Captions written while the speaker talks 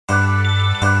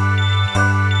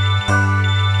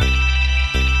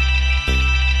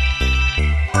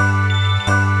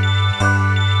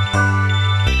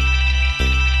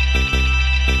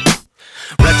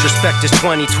this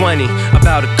 2020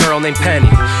 about a girl named Penny.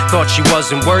 Thought she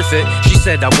wasn't worth it, she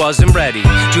said I wasn't ready.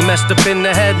 Too messed up in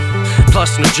the head,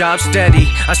 plus no job steady.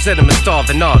 I said I'm a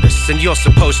starving artist and you're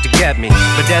supposed to get me.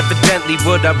 But evidently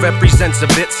what I represent's a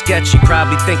bit sketchy.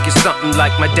 Probably thinking something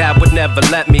like my dad would never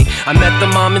let me. I met the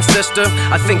mom and sister,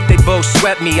 I think they both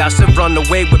sweat me. I said run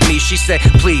away with me, she said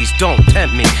please don't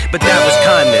tempt me. But that was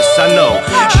kindness, I know.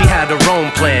 She had her own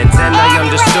plans and I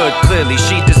understood clearly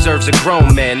she deserves a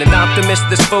grown man. An optimist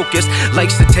that's focused,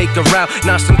 likes to take her out.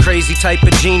 Not some crazy type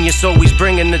of genius, always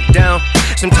bringing it down.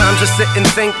 Sometimes I sit and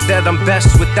think that I'm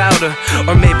best without her.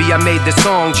 Or maybe I made this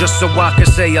song just so I could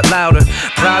say it louder.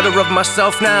 Prouder of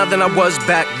myself now than I was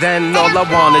back then. All I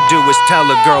wanna do is tell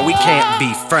a girl we can't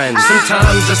be friends.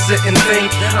 Sometimes I sit and think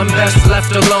I'm best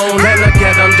left alone. And I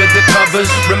get under the covers,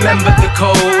 remember the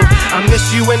cold. I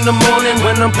miss you in the morning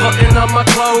when I'm putting on my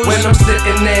clothes. When I'm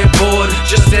sitting there bored,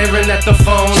 just staring at the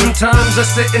phone. Sometimes I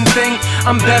sit and think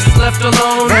I'm best left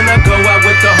alone. And I go out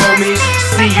with the homies,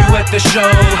 see you at the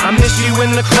show. I miss you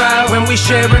in the crowd when we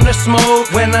sharing the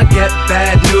smoke. When I get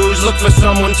bad news, look for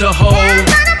someone to hold.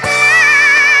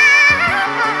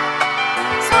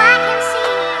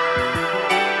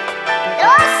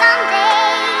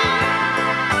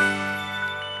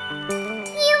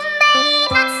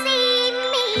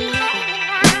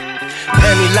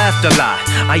 Laughed a lot,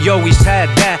 I always had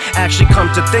that. Actually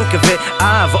come to think of it,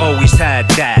 I've always had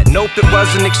that. Nope, it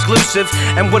wasn't exclusive.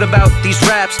 And what about these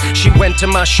raps? She went to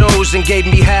my shows and gave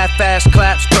me half-ass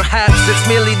claps. Perhaps it's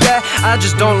merely that I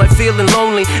just don't like feeling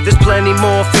lonely. There's plenty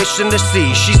more fish in the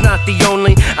sea, she's not the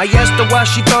only. I asked her why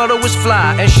she thought I was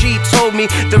fly, and she told me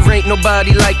there ain't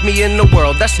nobody like me in the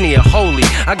world. That's near holy.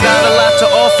 I got a lot to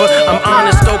offer, I'm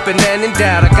honest, open and in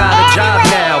doubt. I got a job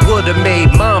now, would've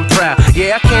made mom proud.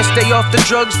 Yeah, I can't stay off the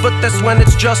drugs, but that's when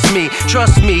it's just me.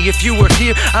 Trust me, if you were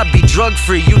here, I'd be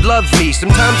drug-free, you'd love me.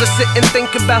 Sometimes I sit and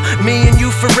think about me and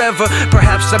you forever.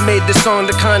 Perhaps I made this song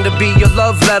to kinda be your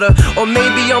love letter. Or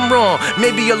maybe I'm wrong,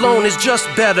 maybe alone is just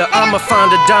better. I'ma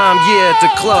find a dime, yeah, at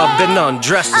the club and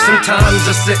undress her. Sometimes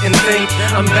I sit and think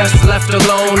I'm best left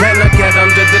alone. And I get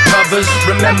under the covers,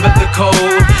 remember the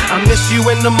cold. I miss you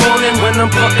in the morning when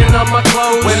I'm putting on my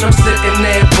clothes. When I'm sitting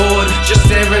there bored, just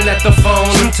staring at the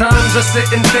phone. Sometimes I sit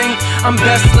and think I'm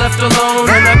best left alone.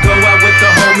 And I go out with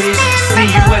the homies, see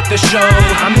you at the show.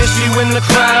 I miss you in the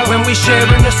crowd when we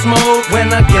sharing the smoke.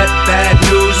 When I get bad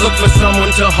news, look for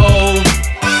someone to hold.